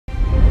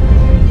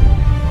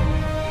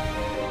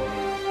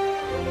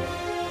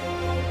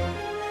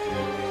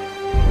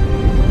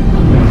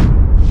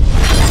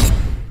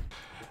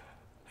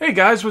Hey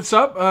guys, what's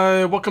up?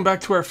 Welcome back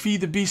to our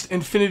Feed the Beast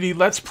Infinity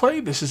Let's Play.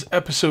 This is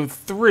episode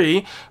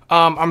 3.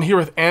 I'm here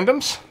with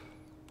Andems.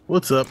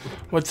 What's up?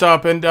 What's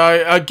up? And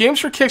Games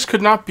for Kicks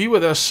could not be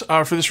with us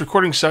for this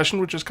recording session,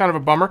 which is kind of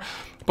a bummer.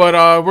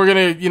 But we're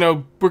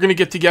gonna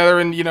get together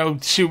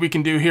and see what we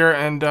can do here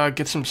and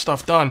get some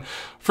stuff done.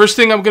 First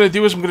thing I'm gonna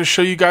do is I'm gonna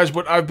show you guys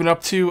what I've been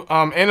up to.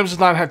 Andems has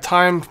not had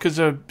time because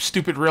of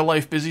stupid real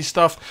life busy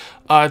stuff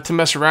to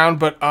mess around,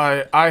 but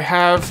I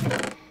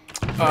have.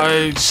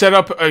 I set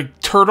up a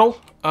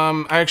turtle.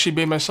 I actually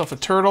made myself a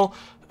turtle,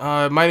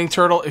 mining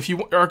turtle. If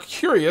you are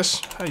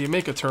curious how you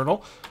make a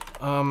turtle,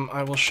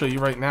 I will show you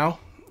right now.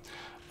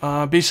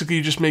 Basically,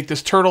 you just make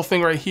this turtle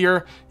thing right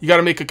here. You got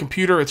to make a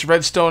computer. It's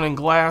redstone and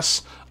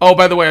glass. Oh,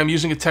 by the way, I'm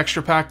using a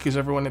texture pack because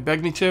everyone had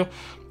begged me to.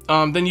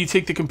 Then you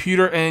take the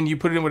computer and you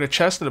put it in with a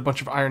chest and a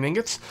bunch of iron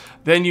ingots.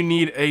 Then you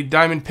need a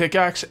diamond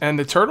pickaxe and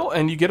the turtle,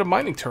 and you get a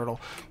mining turtle.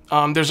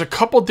 There's a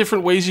couple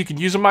different ways you can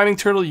use a mining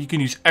turtle. You can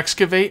use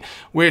excavate,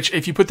 which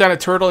if you put down a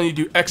turtle and you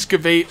do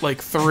excavate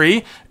like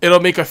 3,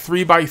 it'll make a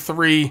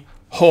 3x3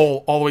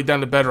 hole all the way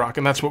down to bedrock,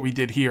 and that's what we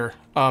did here.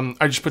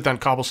 I just put down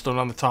cobblestone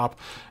on the top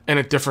and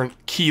at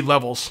different key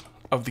levels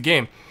of the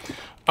game.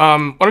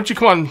 Why don't you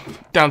come on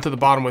down to the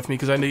bottom with me,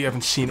 because I know you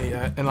haven't seen it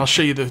yet, and I'll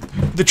show you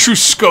the true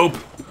scope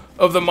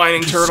of the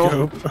mining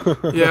turtle.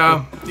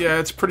 yeah,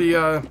 it's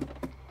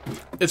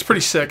pretty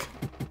sick.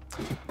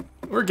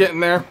 We're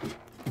getting there.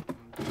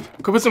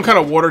 Could put some kind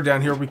of water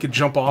down here we could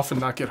jump off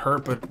and not get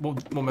hurt, but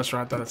we'll mess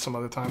around with that at some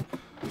other time.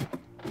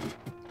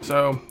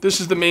 So this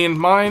is the main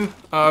mine.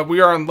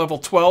 We are on level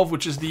 12,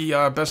 which is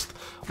the best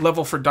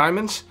level for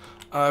diamonds.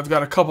 I've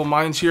got a couple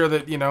mines here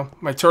that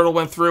my turtle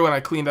went through and I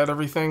cleaned out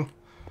everything.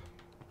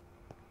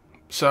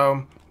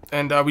 So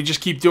we just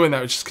keep doing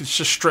that. It's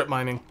just strip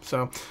mining.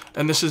 So,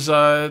 and this is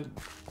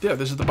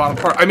this is the bottom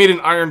part. I made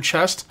an iron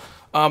chest.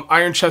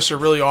 Iron chests are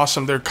really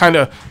awesome.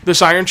 They're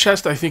this iron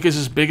chest I think is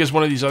as big as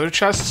one of these other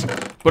chests,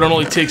 but it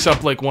only takes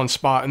up like one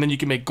spot, and then you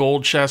can make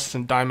gold chests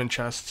and diamond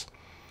chests.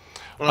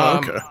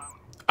 Okay.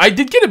 I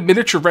did get a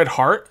miniature red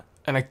heart,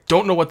 and I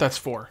don't know what that's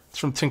for. It's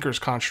from Tinker's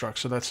Construct,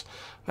 so that's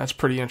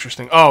pretty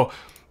interesting. Oh,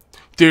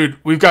 dude,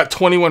 we've got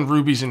 21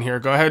 rubies in here.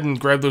 Go ahead and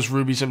grab those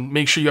rubies and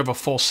make sure you have a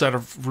full set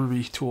of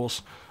ruby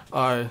tools.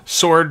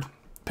 Sword,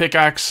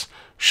 pickaxe,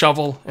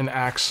 shovel, and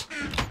axe.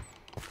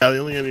 Yeah, the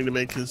only thing I need to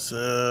make is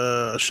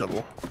a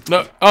shovel.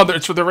 No,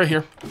 they're right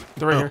here.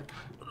 They're right here.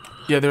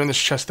 Yeah, they're in this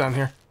chest down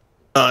here.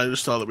 I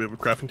just saw that we have a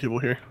crafting table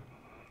here.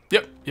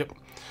 Yep.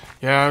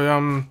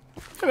 Yeah,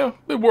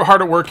 we're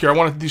hard at work here. I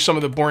wanted to do some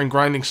of the boring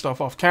grinding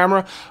stuff off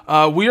camera.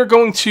 We are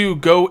going to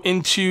go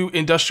into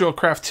Industrial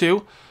Craft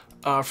 2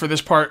 for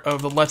this part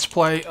of the Let's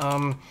Play.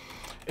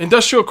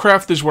 Industrial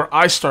Craft is where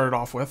I started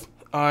off with.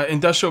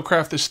 Industrial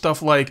Craft is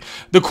stuff like...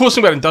 The coolest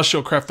thing about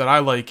Industrial Craft that I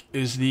like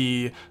is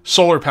the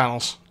solar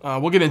panels.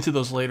 We'll get into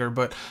those later,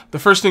 but the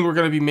first thing we're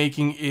going to be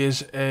making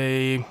is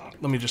a...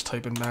 Let me just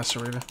type in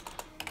macerator.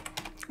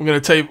 We're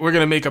going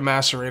to make a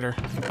macerator.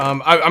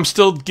 I'm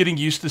still getting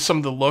used to some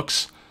of the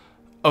looks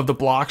of the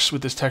blocks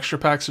with this texture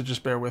pack, so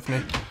just bear with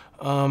me.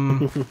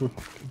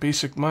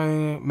 Basic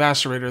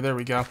macerator, there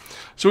we go.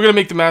 So we're going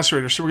to make the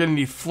macerator. So we're going to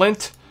need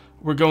flint.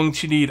 We're going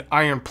to need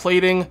iron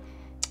plating.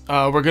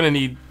 We're going to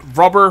need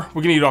rubber.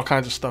 We're going to need all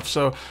kinds of stuff.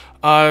 So,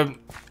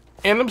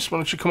 Andems, why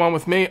don't you come on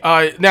with me?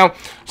 Now,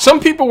 some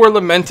people were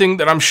lamenting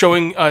that I'm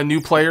showing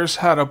new players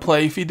how to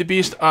play Feed the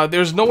Beast.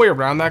 There's no way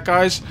around that,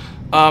 guys.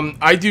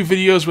 I do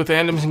videos with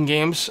Andems and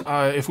games.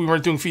 If we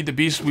weren't doing Feed the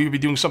Beast, we would be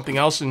doing something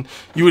else, and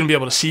you wouldn't be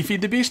able to see Feed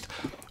the Beast.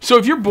 So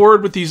if you're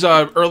bored with these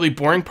early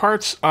boring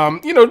parts,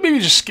 maybe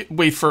just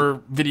wait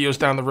for videos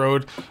down the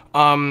road.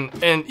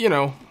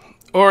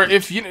 Or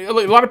if a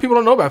lot of people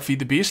don't know about Feed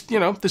the Beast,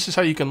 this is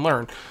how you can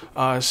learn.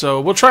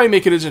 So we'll try and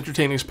make it as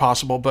entertaining as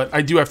possible, but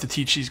I do have to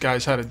teach these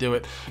guys how to do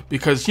it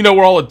because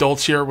we're all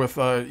adults here with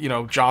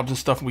jobs and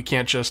stuff, and we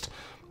can't just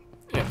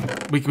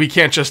we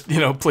can't just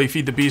play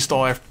Feed the Beast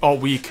all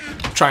week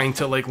trying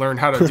to learn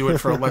how to do it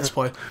for a Let's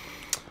Play.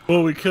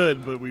 Well, we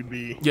could, but we'd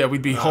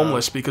be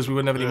homeless because we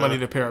wouldn't have any money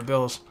to pay our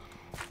bills.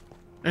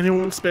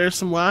 Anyone spare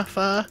some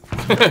Wi-Fi?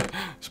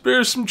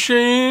 Spare some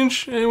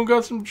change? Anyone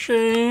got some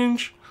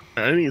change?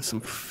 I need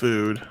some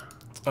food.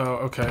 Oh,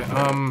 okay.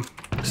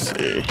 Let's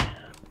see.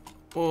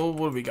 Well,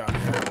 what do we got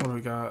here? What do we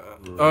got?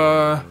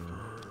 I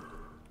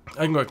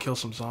can go kill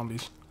some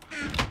zombies.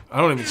 I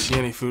don't even see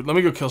any food. Let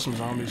me go kill some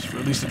zombies, for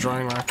at least a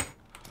drying rack.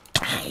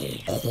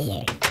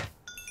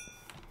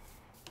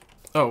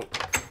 Oh.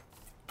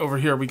 Over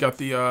here we got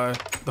the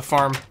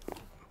farm.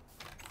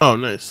 Oh,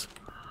 nice.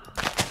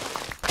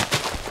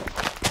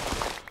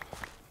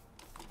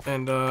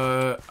 And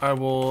I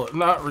will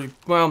not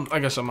well, I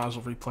guess I might as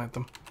well replant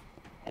them.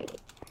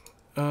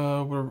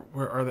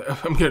 Where are they?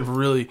 I'm getting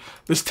really...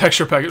 This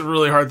texture pack is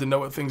really hard to know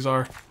what things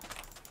are.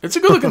 It's a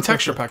good looking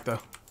texture pack, though.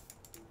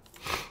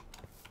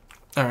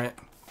 Alright.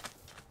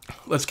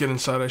 Let's get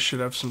inside. I should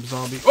have some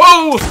zombies.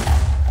 Oh!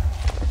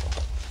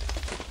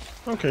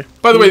 Okay.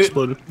 By the way,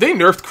 they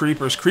nerfed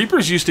creepers.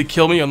 Creepers used to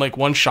kill me on,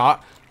 one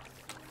shot.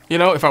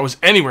 If I was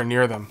anywhere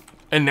near them.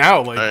 And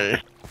now,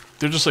 they're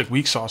just like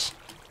weak sauce.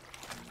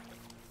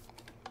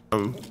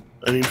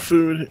 I need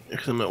food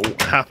because I'm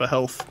at half a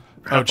health.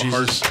 Oh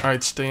Jesus! All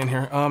right, stay in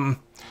here.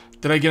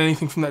 Did I get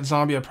anything from that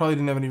zombie? I probably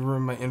didn't have any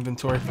room in my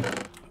inventory.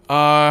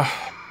 I'm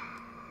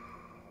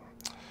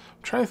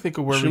trying to think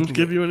of where Mushrooms we can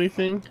give you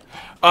anything?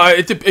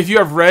 If you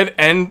have red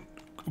and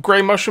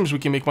gray mushrooms, we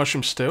can make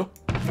mushroom stew.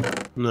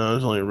 No,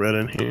 there's only red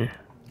in here.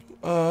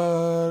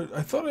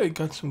 I thought I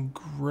got some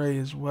gray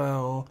as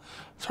well.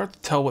 It's hard to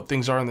tell what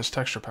things are in this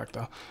texture pack,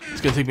 though.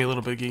 It's gonna take me a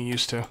little bit getting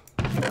used to.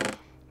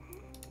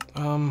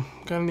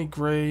 Got any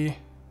gray?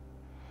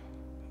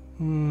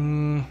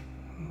 No,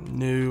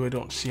 I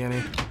don't see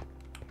any.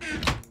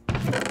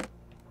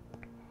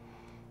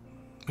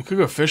 We could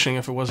go fishing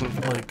if it wasn't,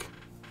 like...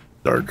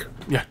 Dark.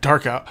 Yeah,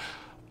 dark out.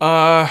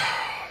 I'm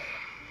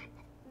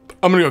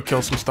gonna go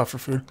kill some stuff for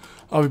food.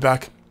 I'll be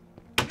back.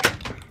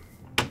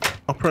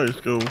 I'll probably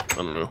just go, I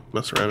don't know,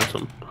 mess around or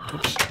something.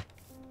 Oops.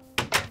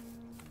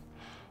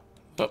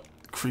 Oh,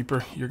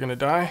 creeper, you're gonna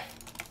die.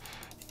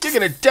 You're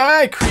gonna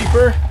die,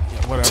 creeper!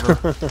 Yeah, whatever.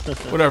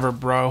 Whatever,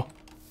 bro.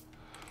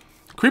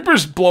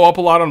 Creepers blow up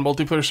a lot on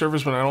multiplayer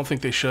servers, but I don't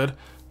think they should.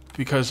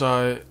 Because,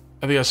 I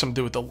think it has something to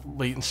do with the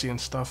latency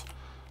and stuff.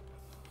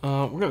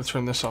 We're gonna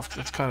turn this off,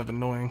 because it's kind of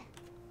annoying.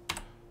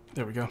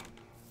 There we go.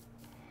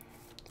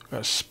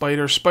 Got a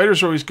spider.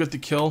 Spiders are always good to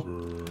kill.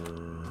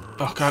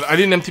 Oh, God, I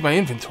didn't empty my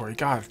inventory.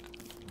 God.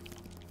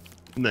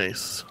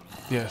 Nice.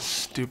 Yeah,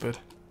 stupid.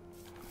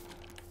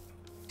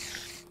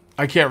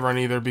 I can't run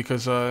either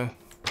because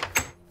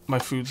my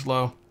food's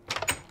low.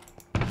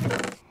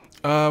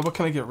 What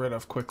can I get rid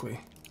of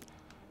quickly?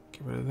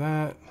 Get rid of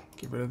that.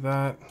 Get rid of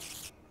that.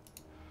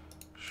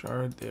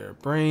 Shard there.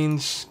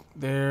 Brains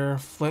there.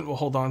 Flint we'll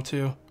hold on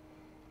to.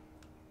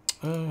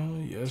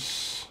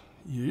 Yes.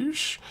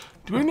 Yeesh.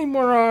 Do we need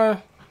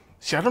more,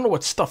 See, I don't know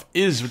what stuff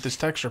is with this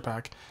texture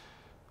pack.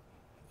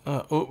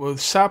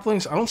 With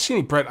saplings, I don't see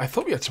any bread. I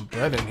thought we had some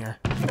bread in here.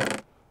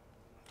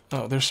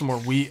 Oh, there's some more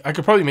wheat. I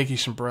could probably make you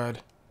some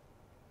bread.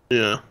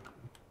 Yeah.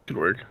 Could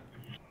work.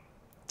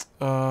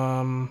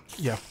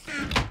 Yeah.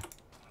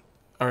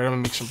 Alright, I'm gonna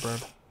make some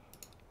bread.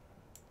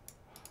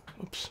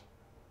 Oops.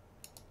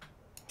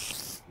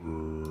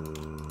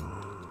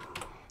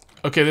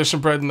 Okay, there's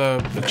some bread in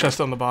the chest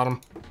on the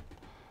bottom.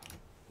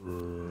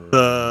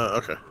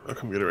 Okay. I'll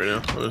come get it right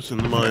now. I was in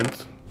the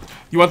mines.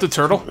 You want the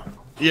turtle?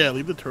 Yeah,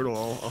 leave the turtle.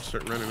 I'll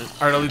start running it.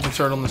 Alright, I'll leave the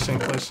turtle in the same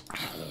place.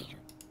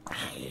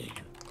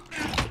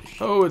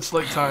 Oh, it's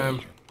late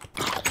time.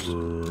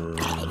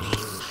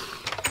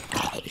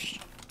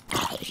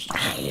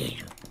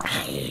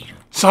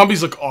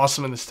 Zombies look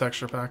awesome in this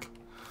texture pack.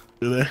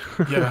 Do they?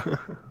 Yeah.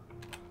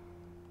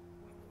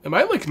 Am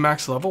I like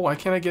max level? Why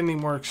can't I get any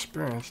more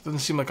experience? Doesn't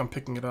seem like I'm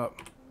picking it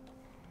up.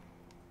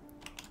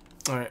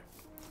 Alright.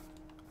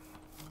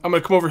 I'm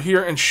gonna come over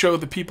here and show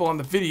the people on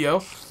the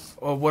video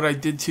what I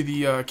did to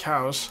the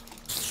cows.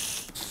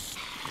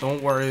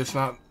 Don't worry, it's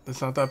not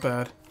that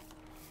bad.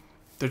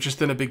 They're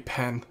just in a big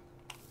pen.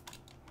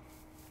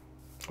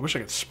 I wish I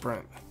could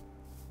sprint.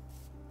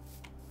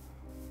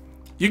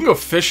 You can go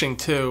fishing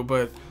too,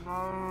 but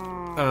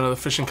I don't know, the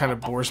fishing kind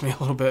of bores me a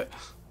little bit.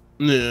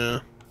 Yeah.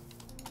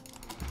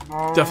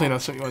 Definitely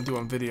not something you want to do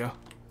on video.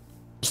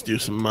 Just do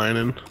some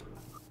mining.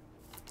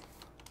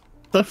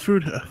 I thought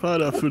food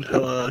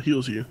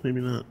heals you.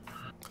 Maybe not.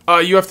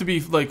 You have to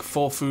be like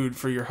full food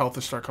for your health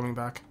to start coming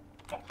back.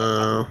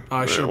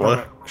 I should have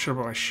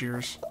brought my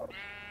shears,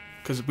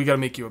 because we got to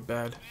make you a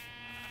bed.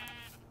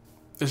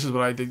 This is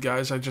what I did,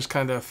 guys. I just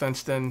kind of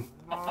fenced in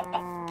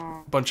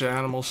a bunch of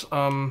animals.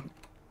 I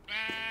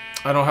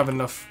don't have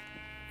enough.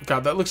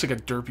 God, that looks like a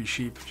derpy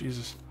sheep.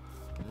 Jesus.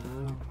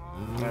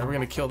 Alright, we're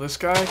gonna kill this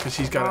guy because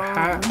he's got a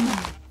hat.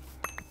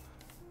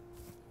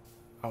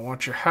 I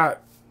want your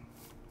hat.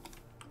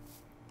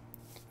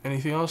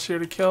 Anything else here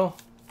to kill?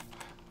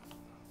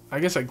 I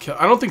guess I'd kill.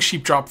 I don't think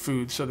sheep drop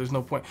food, so there's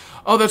no point.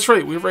 Oh, that's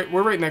right. We're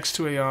right next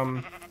to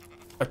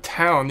a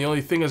town. The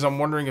only thing is, I'm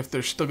wondering if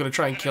they're still gonna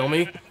try and kill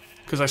me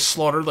because I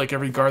slaughtered like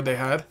every guard they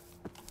had.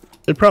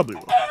 They probably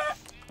will.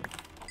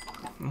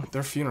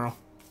 Their funeral.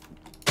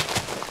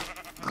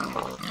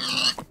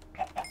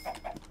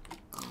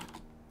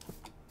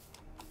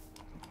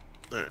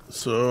 Alright,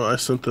 so I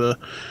sent the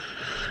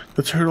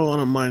turtle on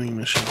a mining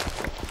mission.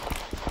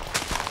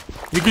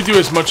 You could do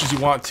as much as you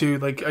want to.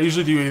 Like, I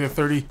usually do either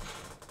 30...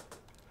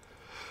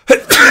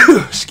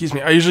 Excuse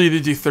me. I usually either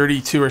do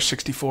 32 or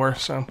 64,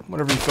 so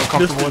whatever you feel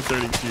comfortable with.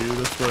 32.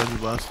 That's what I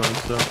did last time,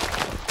 so...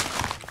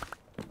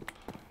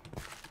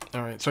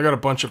 Alright, so I got a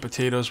bunch of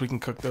potatoes. We can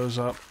cook those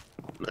up.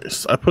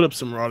 Nice. I put up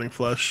some rotting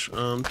flesh to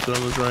on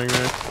the drying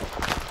rack.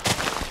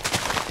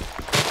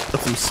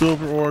 Got some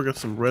silver ore, got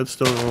some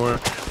redstone ore.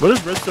 What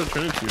does redstone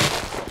turn into?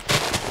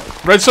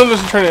 Redstone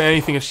doesn't turn into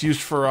anything. It's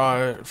used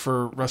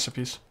for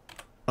recipes.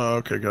 Oh,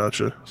 okay,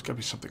 gotcha. There's gotta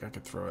be something I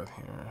could throw out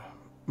here.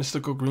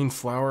 Mystical green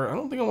flower. I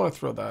don't think I want to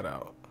throw that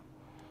out.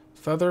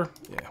 Feather?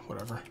 Yeah,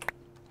 whatever.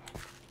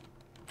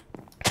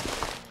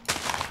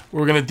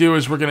 What we're gonna do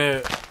is we're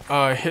gonna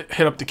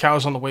hit up the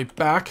cows on the way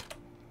back,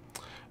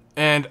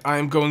 and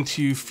I'm going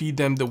to feed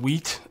them the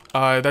wheat.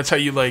 That's how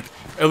you, like,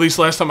 at least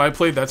last time I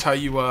played, that's how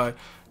you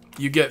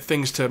you get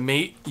things to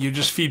mate. You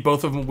just feed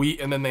both of them wheat,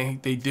 and then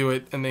they do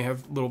it, and they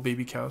have little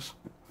baby cows.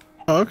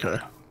 Oh, okay.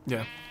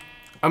 Yeah.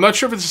 I'm not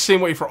sure if it's the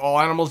same way for all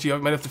animals. You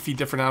might have to feed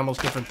different animals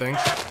different things.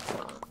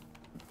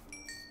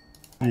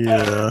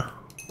 Yeah.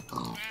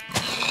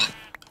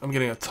 I'm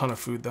getting a ton of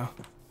food, though.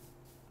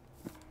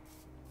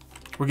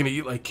 We're going to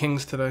eat like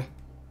kings today.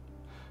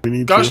 We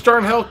need Gosh to.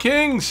 darn hell,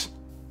 kings!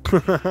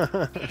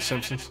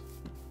 Simpsons.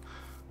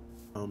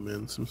 Oh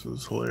man,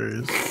 Simpsons is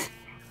hilarious.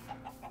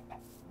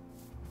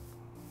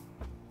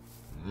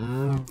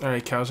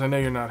 Alright, cows, I know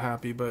you're not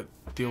happy, but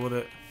deal with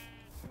it.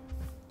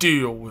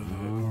 Deal with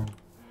it.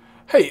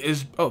 Hey,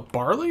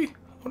 barley?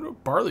 I wonder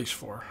what barley's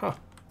for. Huh.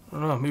 I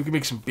don't know. Maybe we can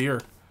make some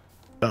beer.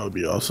 That would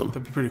be awesome.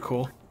 That'd be pretty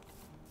cool.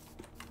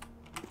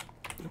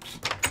 Oops.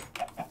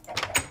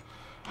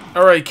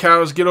 Alright,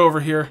 cows, get over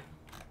here.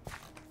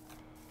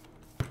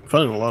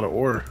 Finding a lot of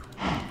ore.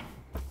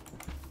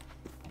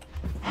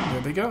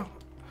 There they go.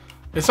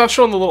 It's not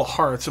showing the little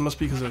hearts. It must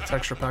be because of the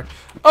texture pack.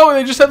 Oh, and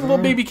they just had the little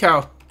baby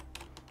cow.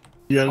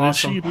 You got an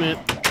Awesome. achievement.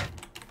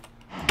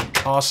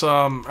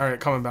 Awesome. Alright,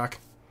 coming back.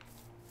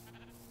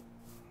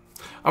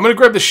 I'm gonna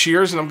grab the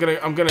shears and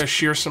I'm gonna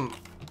shear some.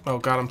 Oh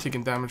god, I'm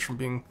taking damage from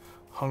being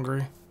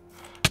hungry.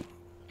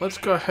 Let's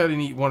go ahead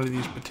and eat one of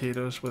these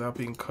potatoes without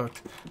being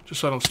cooked,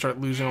 just so I don't start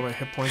losing all my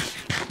hit points.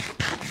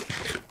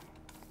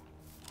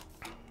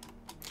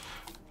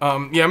 Yeah,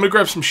 I'm gonna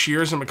grab some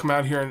shears. I'm gonna come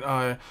out here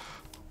and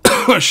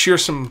shear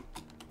some.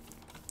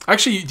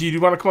 Actually, do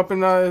you want to come up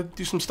and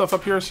do some stuff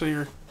up here? So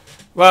you're.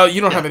 Well,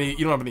 you don't have any.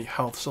 You don't have any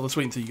health. So let's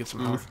wait until you get some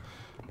health.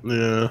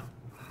 Yeah.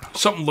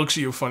 Something looks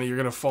at you funny. You're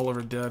gonna fall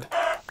over dead.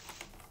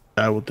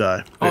 I will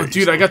die. Oh,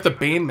 dude, I got the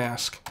Bane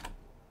mask.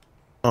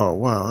 Oh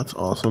wow, that's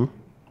awesome.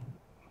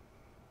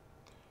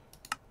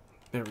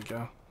 There we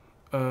go.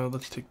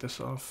 Let's take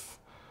this off.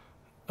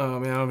 Oh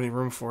man, I don't have any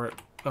room for it.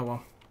 Oh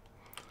well.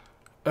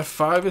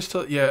 F5 is to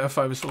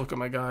F5 is to look at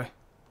my guy.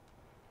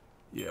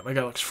 Yeah, my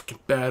guy looks freaking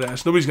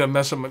badass. Nobody's gonna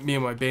mess up me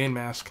and my Bane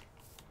mask.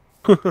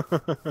 By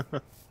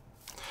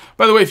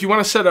the way, if you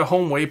want to set a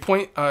home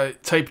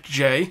waypoint, type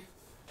J,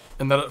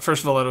 and that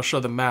first of all it'll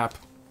show the map.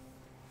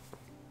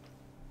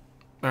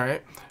 All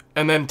right,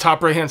 and then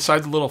top right hand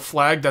side, the little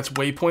flag, that's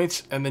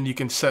waypoints, and then you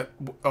can set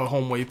a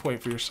home waypoint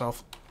for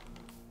yourself.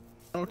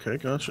 Okay,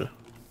 gotcha.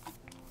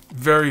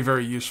 Very,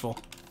 very useful.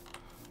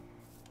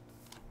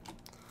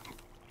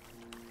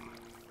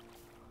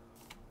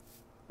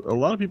 A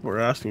lot of people are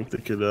asking if they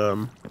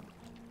could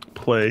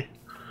play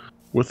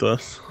with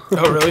us.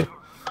 Oh, really?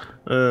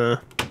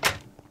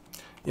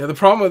 Yeah, the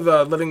problem with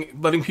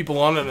letting people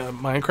on in a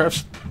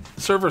Minecraft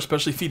server,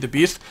 especially Feed the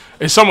Beast,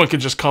 is someone could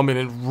just come in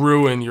and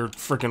ruin your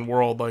freaking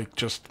world.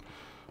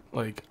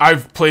 Like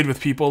I've played with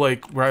people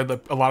where I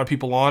had a lot of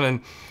people on,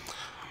 and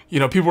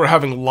people were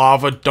having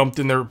lava dumped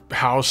in their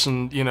house,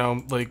 and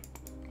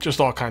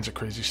just all kinds of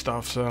crazy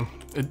stuff. So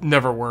it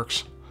never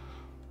works.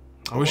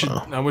 I wish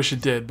it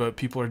did, but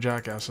people are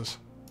jackasses.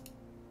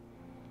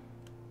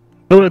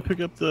 How do I pick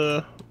up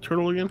the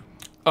turtle again?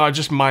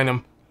 Just mine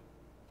them.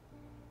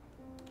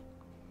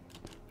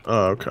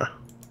 Oh, okay.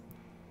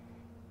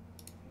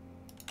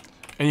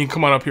 And you can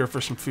come on up here for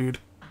some food.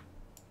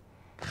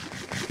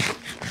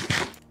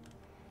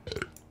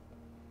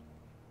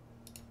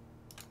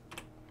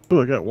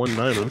 Oh, I got one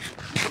diamond.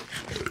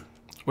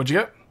 What'd you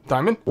get?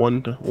 Diamond?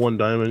 One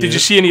diamond. Did you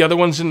see any other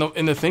ones in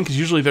the thing? Because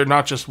usually they're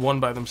not just one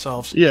by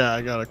themselves. Yeah,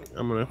 I'm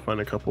gonna find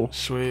a couple.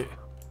 Sweet.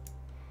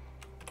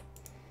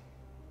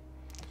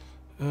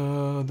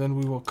 Then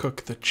we will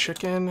cook the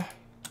chicken.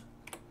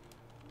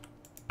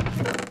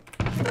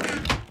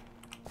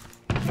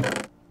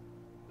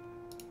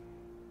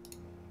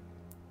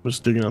 I'm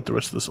just digging out the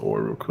rest of this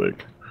ore real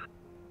quick.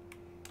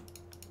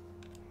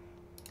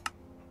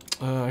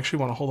 I actually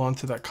want to hold on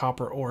to that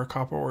copper ore.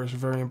 Copper ore is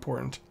very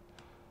important.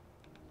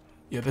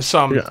 Yeah, this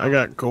Yeah, I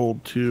got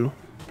gold too.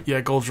 Yeah,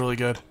 gold's really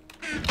good.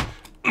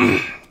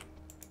 Did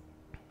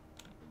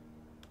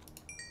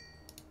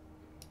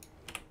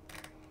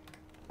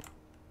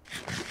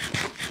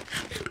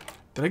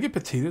I get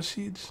potato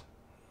seeds?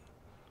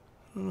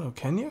 I don't know.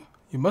 Can you?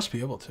 You must be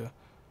able to.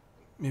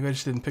 Maybe I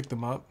just didn't pick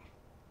them up.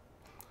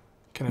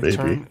 Can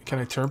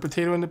I turn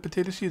potato into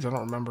potato seeds? I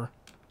don't remember.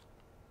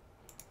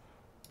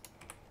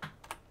 I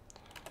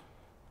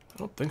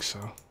don't think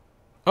so.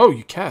 Oh,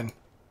 you can.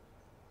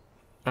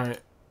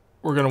 Alright.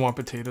 We're going to want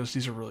potatoes.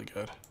 These are really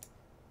good.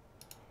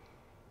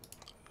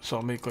 So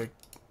I'll make a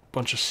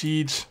bunch of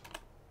seeds.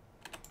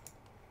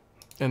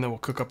 And then we'll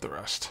cook up the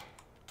rest.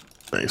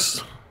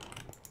 Nice.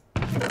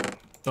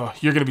 Oh,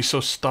 you're going to be so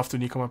stuffed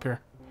when you come up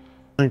here.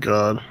 Thank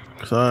God.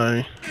 Because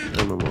I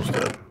am almost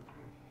dead.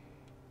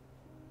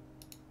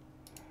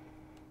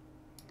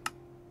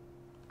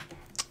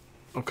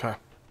 Okay.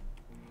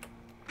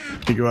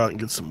 You go out and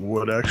get some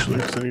wood, actually,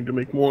 because I need to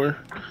make more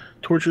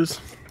torches.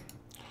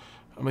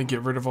 I'm going to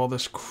get rid of all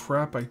this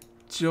crap I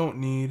don't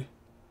need.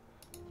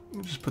 Let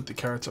me just put the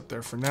carrots up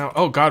there for now.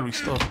 Oh, God, we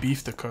still have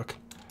beef to cook.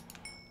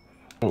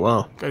 Oh,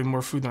 wow. Got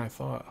more food than I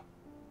thought.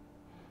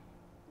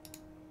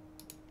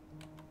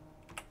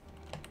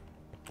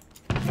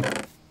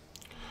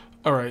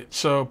 All right.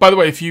 So, by the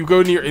way, if you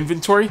go to your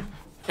inventory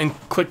and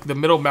click the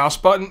middle mouse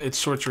button, it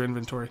sorts your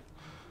inventory.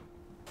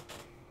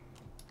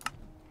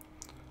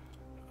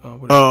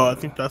 I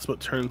think that's what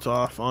turns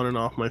off on and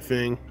off my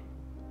thing.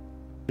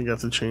 I think I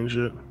have to change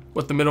it.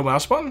 What, the middle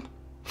mouse button?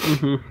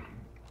 Mm-hmm.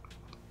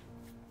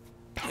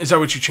 Is that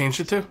what you changed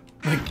it to?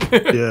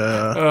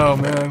 Yeah. Oh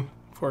man,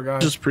 poor guy.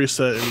 Just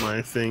preset in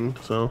my thing.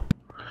 So,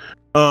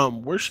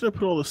 where should I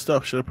put all this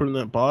stuff? Should I put it in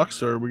that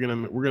box, or we're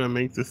gonna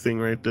make the thing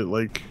right that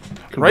like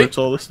converts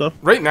all this stuff?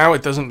 Right now,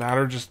 it doesn't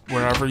matter. Just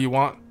wherever you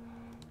want.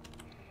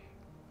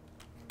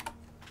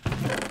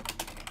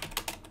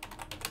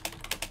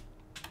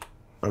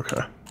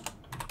 Okay.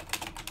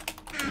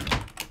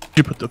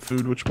 You put the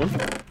food, which one?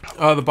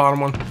 The bottom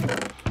one.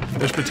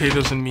 There's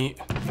potatoes and meat.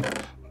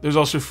 There's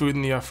also food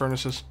in the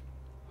furnaces.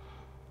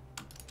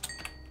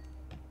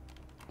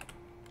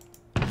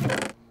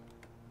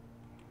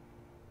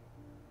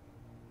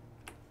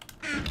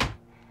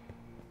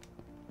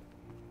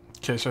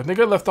 Okay, so I think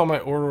I left all my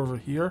ore over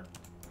here.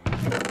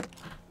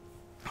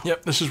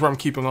 Yep, this is where I'm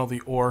keeping all the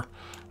ore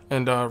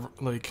and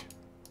like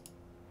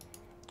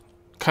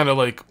kind of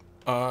like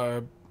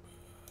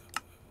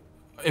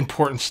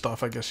important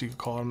stuff, I guess you could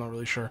call it. I'm not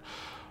really sure.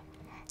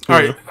 All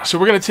right, so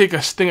we're gonna take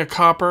a thing of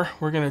copper.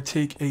 We're gonna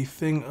take a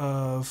thing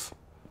of,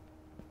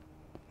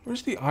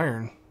 where's the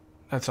iron?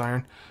 That's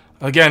iron.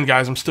 Again,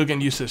 guys, I'm still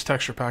getting used to this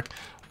texture pack.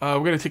 We're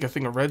gonna take a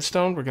thing of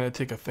redstone. We're gonna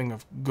take a thing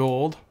of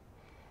gold,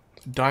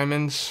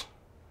 diamonds.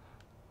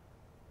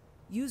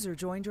 User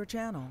joined your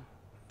channel.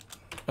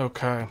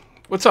 Okay,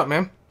 what's up,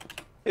 man?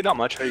 Hey, not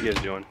much. How you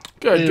guys doing?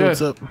 Good, Hey, good.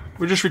 what's up?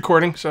 We're just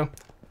recording, so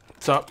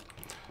what's up?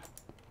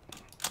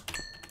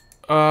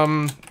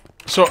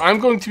 So I'm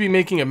going to be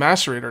making a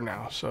macerator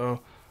now,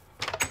 so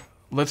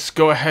let's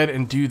go ahead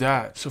and do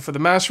that. So for the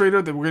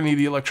macerator, then we're going to need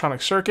the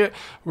electronic circuit.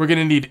 We're going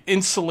to need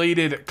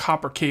insulated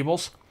copper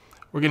cables.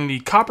 We're going to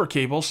need copper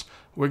cables.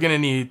 We're going to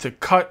need to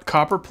cut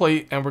copper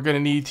plate, and we're going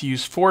to need to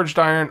use forged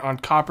iron on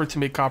copper to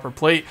make copper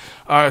plate.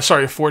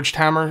 Sorry, a forged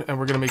hammer, and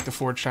we're going to make the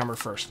forged hammer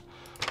first.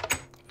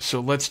 So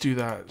let's do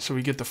that. So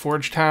we get the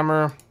forged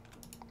hammer.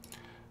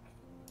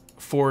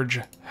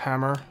 Forge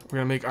hammer. We're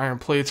going to make iron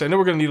plates. I know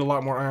we're going to need a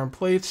lot more iron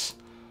plates.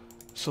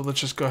 So let's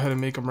just go ahead and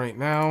make them right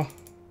now.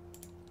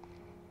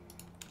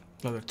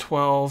 Another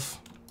 12.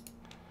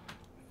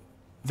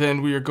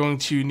 Then we are going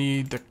to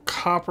need the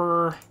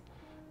copper.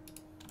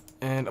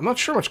 And I'm not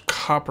sure how much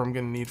copper I'm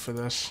going to need for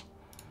this.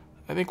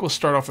 I think we'll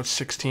start off with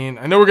 16.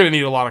 I know we're going to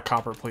need a lot of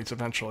copper plates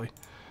eventually.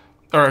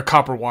 Or a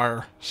copper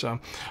wire. So,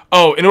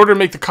 oh, in order to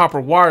make the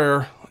copper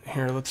wire,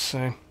 here, let's see.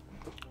 We're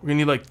going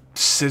to need like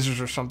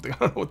scissors or something. I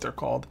don't know what they're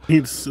called.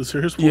 Need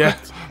scissors? What?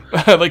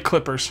 Yeah, like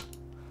clippers.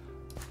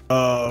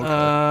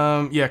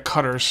 Okay. Yeah,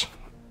 cutters.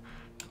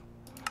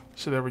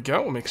 So there we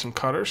go. We'll make some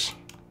cutters.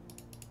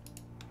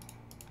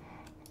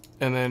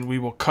 And then we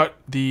will cut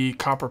the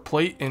copper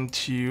plate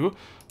into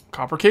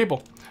copper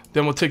cable.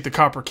 Then we'll take the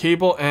copper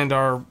cable and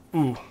our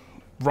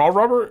raw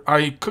rubber.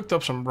 I cooked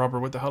up some rubber.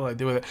 What the hell did I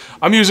do with it?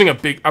 I'm using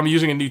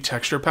a new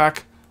texture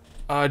pack,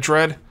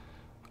 Dread.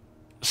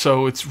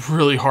 So it's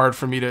really hard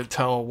for me to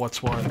tell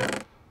what's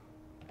what.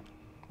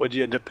 What'd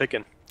you end up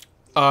picking?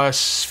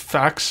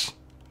 Sphax.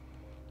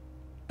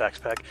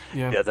 Sphax pack.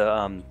 Yeah. Yeah.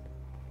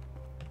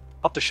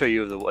 I'll have to show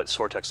you what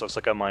Sortex looks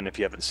like on mine if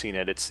you haven't seen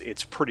it.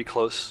 It's pretty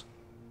close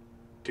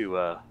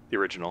to the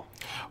original.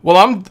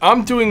 Well,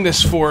 I'm doing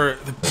this for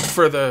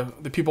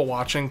the people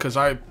watching because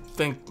I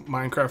think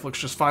Minecraft looks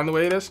just fine the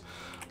way it is,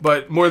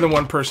 but more than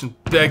one person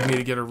begged me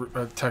to get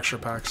a texture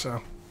pack.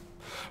 So,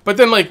 but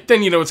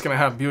then you know what's gonna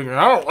happen. People are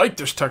gonna, I don't like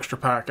this texture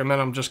pack, and then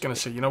I'm just gonna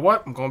say, you know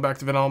what? I'm going back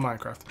to vanilla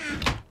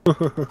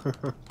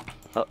Minecraft.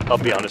 I'll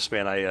be honest,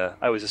 man.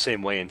 I was the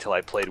same way until I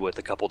played with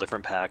a couple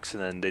different packs,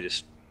 and then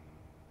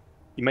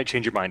you might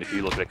change your mind if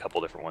you look at a couple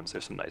different ones.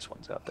 There's some nice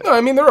ones out there. No, I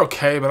mean they're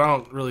okay, but I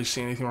don't really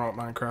see anything wrong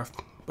with Minecraft.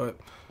 But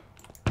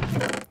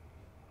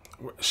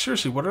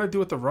seriously, what did I do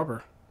with the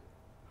rubber?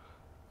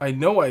 I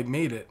know I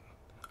made it.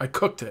 I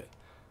cooked it.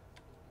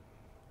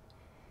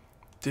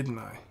 Didn't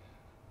I?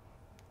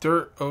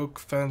 Dirt, oak,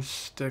 fence,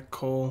 stick,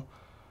 coal,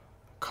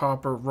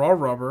 copper, raw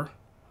rubber.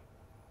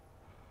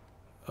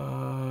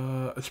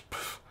 It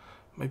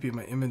might be in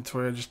my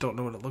inventory. I just don't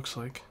know what it looks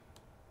like.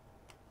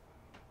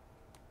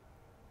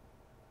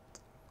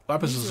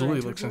 Lapis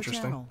lazuli looks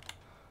interesting.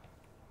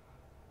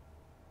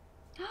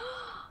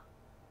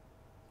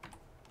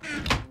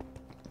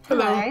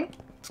 Hello. Hi.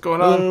 What's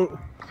going on?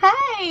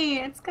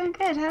 Hey, it's going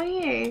good. How are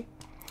you?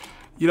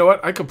 You know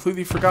what? I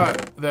completely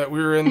forgot that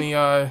we were in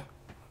the.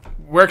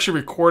 We're actually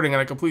recording,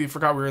 and I completely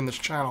forgot we were in this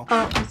channel.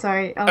 Oh, I'm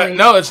sorry.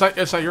 No, it's not.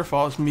 It's not your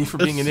fault. It's me for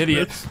being an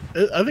idiot.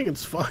 I think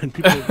it's fine.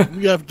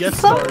 We have guest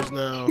stars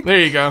now. There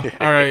you go.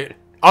 All right.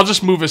 I'll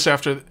just move us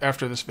after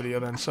this video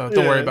then. So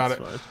don't worry about it.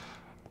 Fine.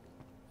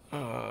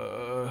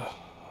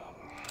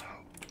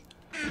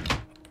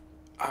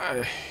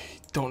 I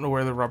don't know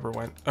where the rubber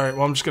went. All right.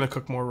 Well, I'm just gonna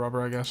cook more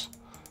rubber, I guess.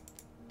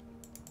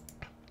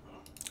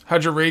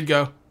 How'd your raid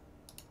go?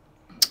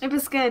 It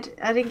was good.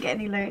 I didn't get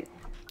any loot.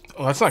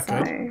 Oh, that's not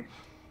good.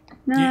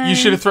 No. You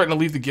should have threatened to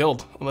leave the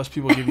guild unless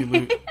people give you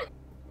loot.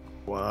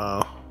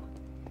 Wow.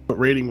 What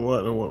rating?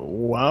 What?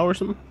 WoW or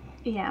something?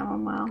 Yeah, I'm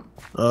on WoW.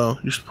 Oh,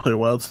 you should play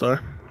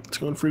WildStar. It's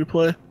going free to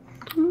play.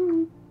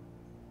 Mm.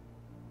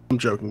 I'm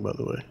joking, by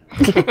the way.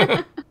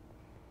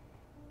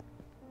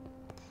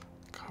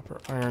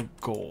 Copper, iron,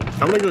 gold.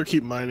 I'm gonna go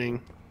keep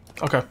mining.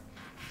 Okay.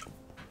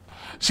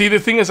 See, the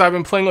thing is, I've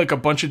been playing like a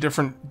bunch of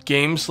different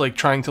games, like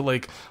trying to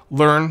like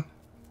learn,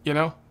 you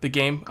know, the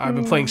game. I've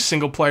been playing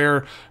single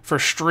player for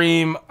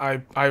stream.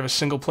 I have a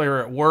single player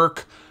at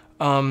work.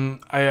 And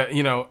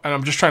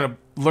I'm just trying to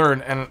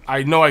learn. And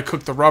I know I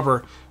cooked the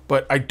rubber,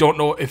 but I don't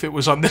know if it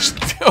was on this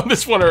on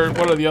this one or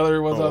one of the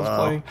other ones I was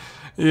playing.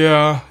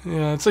 Yeah.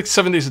 It's like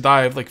 7 Days to Die.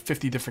 I have like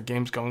 50 different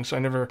games going, so I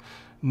never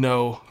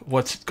know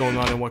what's going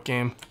on in what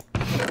game.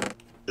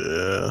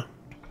 Yeah.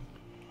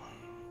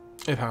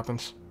 It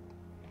happens.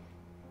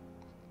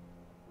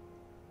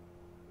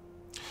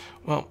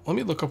 Well, let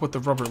me look up what the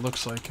rubber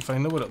looks like. If I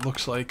know what it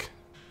looks like.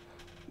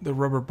 The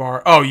rubber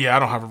bar. Oh, yeah, I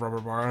don't have a rubber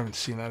bar. I haven't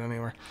seen that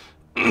anywhere.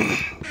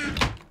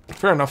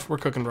 Fair enough. We're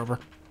cooking rubber.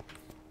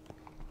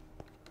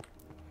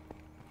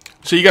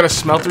 So you got a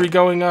smeltery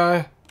going,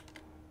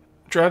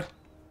 Dread?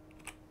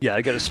 Yeah,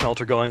 I got a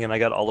smelter going, and I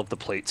got all of the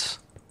plates.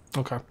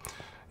 Okay.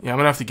 Yeah, I'm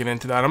gonna have to get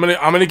into that. I'm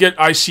gonna get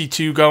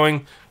IC2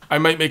 going. I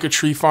might make a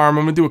tree farm.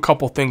 I'm gonna do a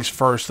couple things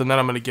first, and then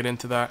I'm gonna get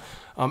into that.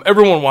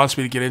 Everyone wants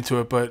me to get into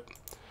it, but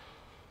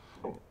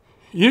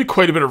you need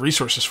quite a bit of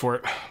resources for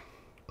it.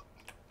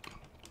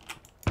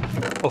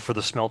 Oh, for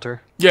the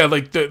smelter? Yeah,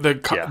 like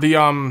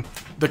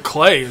the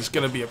clay is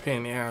gonna be a pain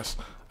in the ass,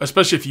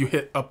 especially if you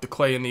hit up the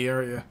clay in the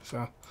area.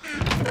 So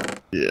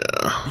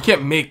yeah, you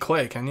can't make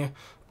clay, can you?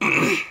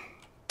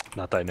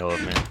 Not that I know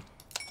of, man.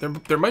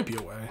 There might be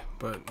a way,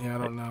 but yeah, I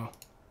don't know.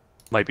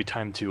 Might be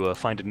time to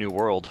find a new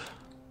world.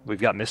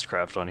 We've got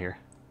Mistcraft on here.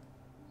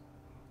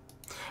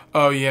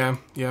 Oh yeah.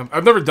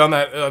 I've never done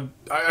that.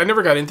 I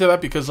never got into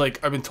that because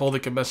like I've been told it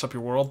can mess up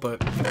your world.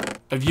 But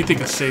if you think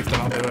it's safe, then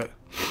I'll do it.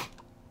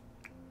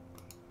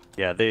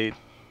 Yeah,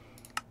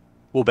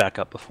 we'll back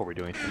up before we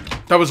do anything.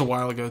 That was a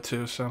while ago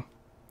too. So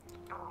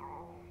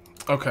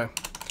okay.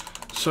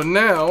 So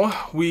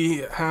now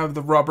we have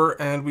the rubber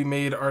and we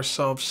made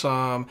ourselves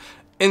some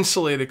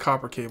insulated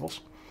copper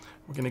cables.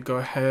 We're gonna go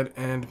ahead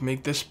and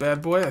make this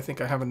bad boy. I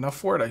think I have enough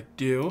for it. I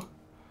do.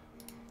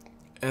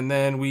 And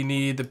then we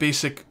need the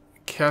basic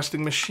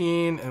casting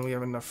machine, and we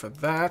have enough for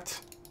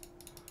that.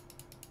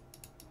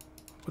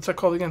 What's that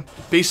called again?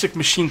 Basic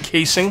machine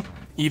casing,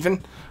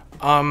 even.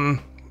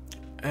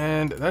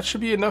 And that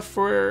should be enough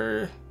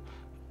for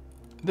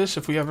this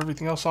if we have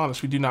everything else on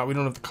us. We do not. We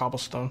don't have the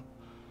cobblestone.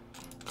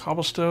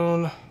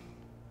 Cobblestone.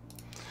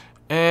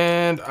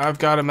 And I've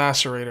got a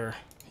macerator.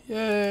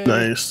 Yay.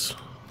 Nice.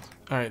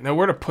 Alright, now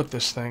where to put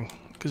this thing?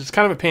 Because it's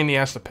kind of a pain in the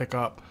ass to pick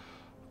up.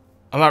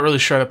 I'm not really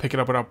sure how to pick it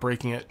up without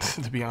breaking it,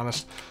 to be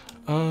honest.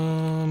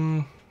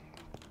 Let's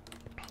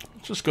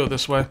just go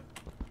this way.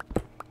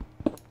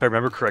 If I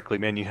remember correctly,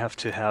 man, you have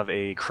to have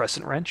a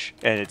crescent wrench,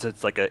 and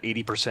it's like a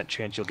 80%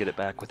 chance you'll get it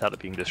back without it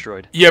being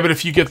destroyed. Yeah, but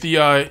if you get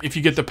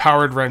the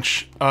powered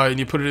wrench and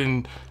you put it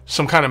in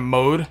some kind of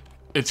mode,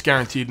 it's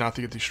guaranteed not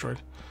to get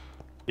destroyed.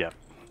 Yeah.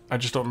 I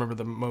just don't remember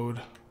the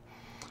mode.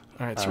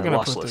 All right, so we're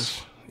gonna put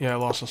this. Yeah,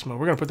 lossless mode.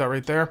 We're gonna put that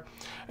right there.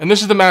 And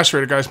this is the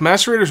macerator, guys.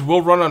 Macerators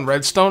will run on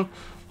redstone,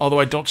 although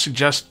I don't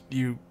suggest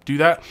you do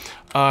that.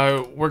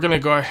 We're gonna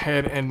go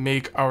ahead and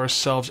make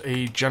ourselves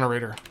a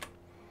generator.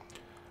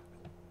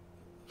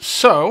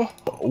 So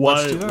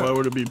why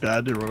would it be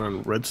bad to run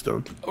on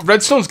redstone?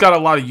 Redstone's got a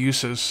lot of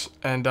uses,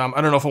 and I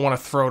don't know if I want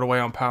to throw it away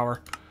on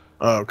power.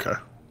 Oh, okay.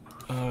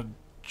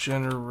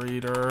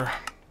 Generator.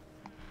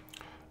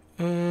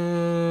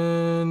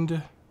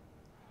 And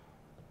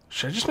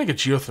should I just make a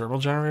geothermal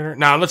generator?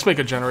 Nah, let's make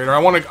a generator. I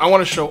want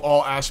to show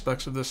all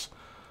aspects of this,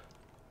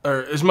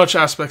 or as much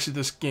aspects of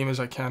this game as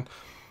I can.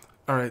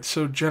 All right,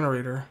 so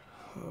generator,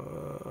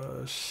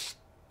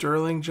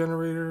 Stirling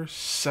generator,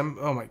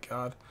 oh my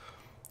god,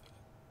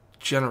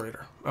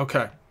 generator.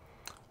 Okay,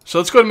 so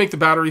let's go ahead and make the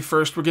battery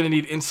first. We're gonna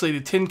need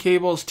insulated tin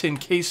cables, tin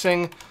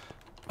casing.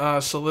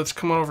 So let's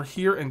come on over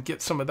here and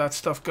get some of that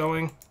stuff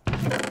going.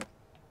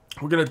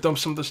 We're gonna dump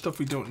some of the stuff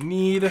we don't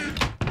need.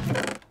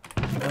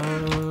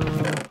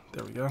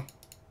 There we go.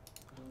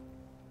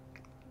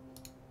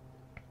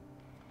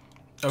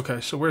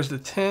 Okay, so where's the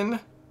tin?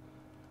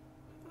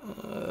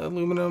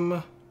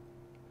 Aluminium,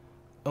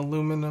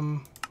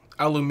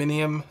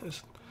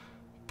 as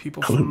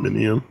people from,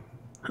 aluminium.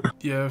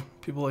 yeah,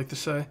 people like to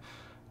say.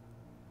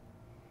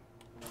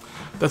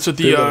 That's what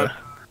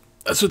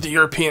the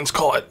Europeans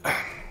call it.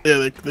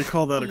 Yeah, they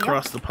call that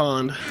across the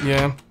pond.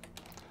 Yeah,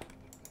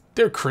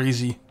 they're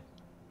crazy.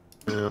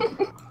 Yeah.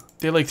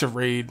 They like to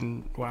raid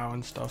and WoW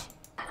and stuff.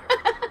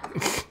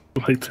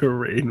 Like to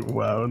raid and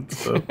WoW and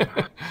stuff.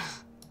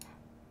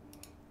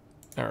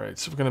 Alright,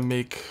 so we're gonna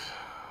make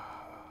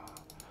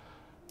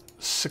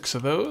 6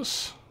 of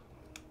those.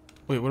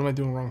 Wait, what am I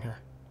doing wrong here?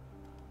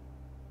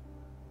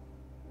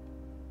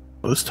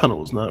 Well, this tunnel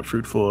was not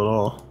fruitful at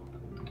all.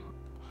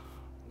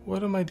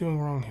 What am I doing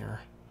wrong here?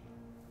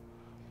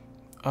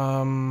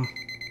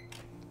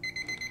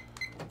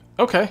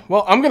 Okay,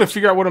 well, I'm going to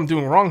figure out what I'm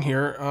doing wrong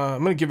here.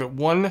 I'm going to give it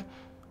 1...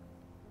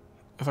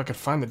 If I could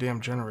find the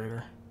damn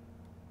generator.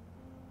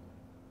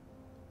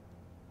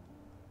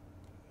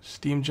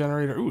 Steam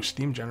generator. Ooh,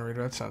 steam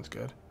generator. That sounds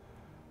good.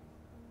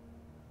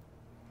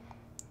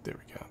 There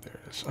we go. There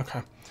it is.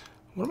 Okay.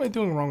 What am I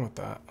doing wrong with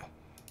that?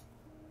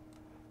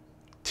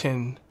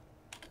 Tin.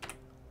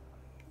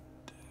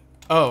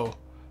 Oh,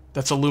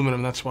 that's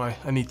aluminum. That's why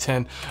I need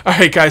 10. All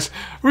right, guys.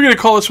 We're going to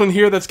call this one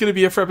here. That's going to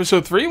be it for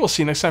episode 3. We'll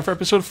see you next time for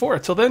episode 4.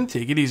 Till then,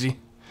 take it easy.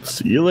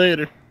 See you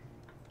later.